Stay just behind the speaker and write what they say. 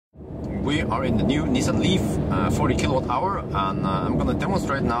We are in the new Nissan Leaf 40 kilowatt hour, and I'm going to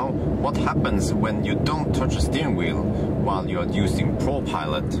demonstrate now what happens when you don't touch the steering wheel while you are using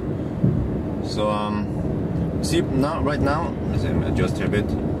ProPilot. So see now, right now, let me adjust here a bit.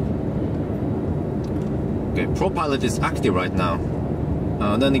 Okay, ProPilot is active right now.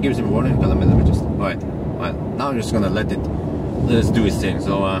 Then it gives you a warning. Okay, let me just. Alright. Now I'm just gonna let it do its thing.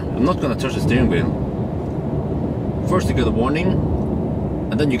 So I'm not gonna touch the steering wheel. First you get a warning,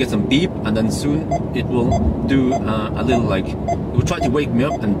 and then you get some beep, and then soon it will do a little like it will try to wake me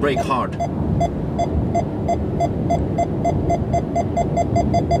up and brake hard.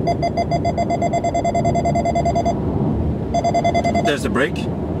 There's the brake.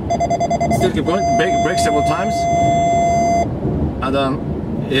 Still keep going. Brake several times, and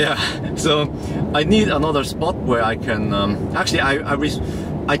yeah. So I need another spot where I can actually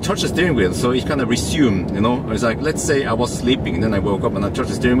I touch the steering wheel, so it kind of resumed, you know. It's like, let's say I was sleeping, and then I woke up and I touched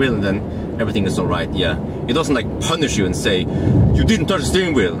the steering wheel, and then everything is all right. Yeah, it doesn't like punish you and say you didn't touch the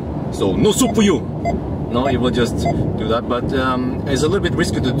steering wheel, so no soup for you. No, it will just do that. But it's a little bit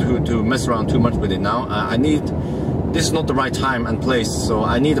risky to mess around too much with it now. I need. This is not the right time and place, so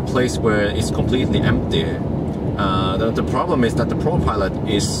I need a place where it's completely empty. The problem is that the ProPilot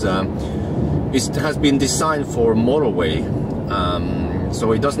has been designed for motorway,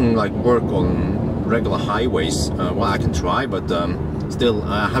 so it doesn't like work on regular highways. Well, I can try, but still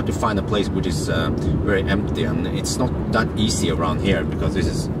I have to find a place which is very empty, and it's not that easy around here because this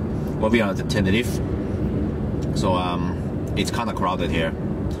is, well, we are at the Tenerife, so it's kind of crowded here.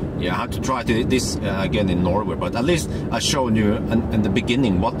 Yeah, I have to try this again in Norway, but at least I showed you in the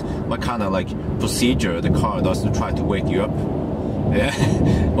beginning what kind of like procedure the car does to try to wake you up, yeah,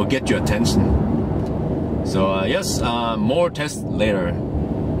 or get your attention. So yes, more tests later.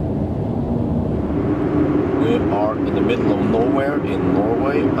 We are in the middle of nowhere in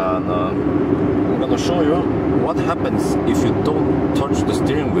Norway, and I'm gonna show you what happens if you don't touch the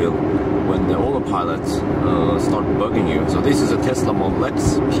steering wheel when the Autopilot start bugging you. So this is a Tesla Model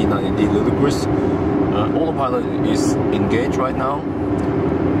X P90D Ludicrous. Autopilot is engaged right now,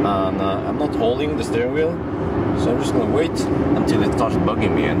 and I'm not holding the steering wheel, so I'm just gonna wait until it starts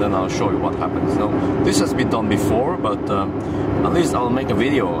bugging me, and then I'll show you what happens. Now, this has been done before, but at least I'll make a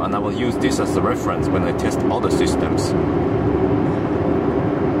video and I will use this as a reference when I test other systems.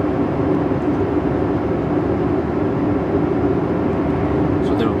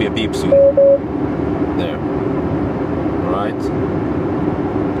 So there will be a beep soon. There. Right.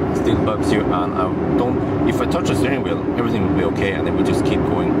 Still bugs you, and I don't. If I touch the steering wheel, everything will be okay, and it will just keep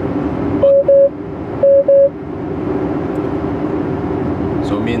going. But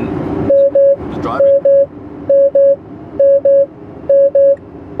so I mean, the driving.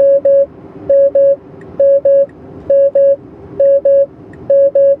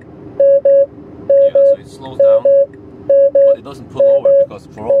 Yeah, so it slows down, but it doesn't pull over because,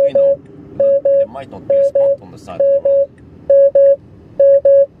 for all we know, there might not be a spot on the side of the road.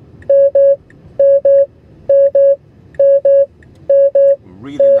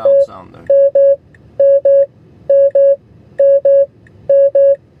 Really loud sound there.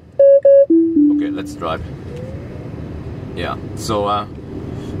 Okay, let's drive. Yeah, so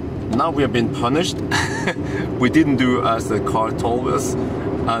now we have been punished. We didn't do as the car told us,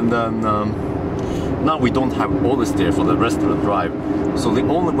 and then now we don't have oversteer for the rest of the drive. So the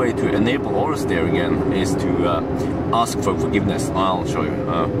only way to enable oversteer again is to ask for forgiveness. I'll show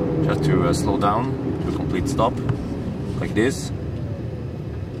you. Just to slow down to a complete stop, like this.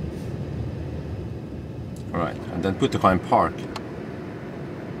 Alright, and then put the car in park.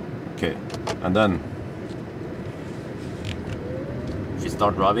 Okay, and then if you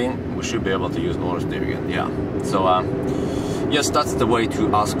start driving, we should be able to use oversteer again. Yeah, so yes, that's the way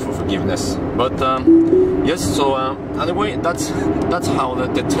to ask for forgiveness. But yes, so anyway, that's how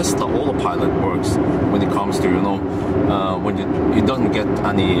the Tesla Autopilot works when it comes to, you know, when it doesn't get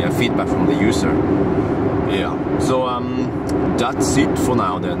any feedback from the user. Yeah, so that's it for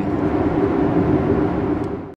now then.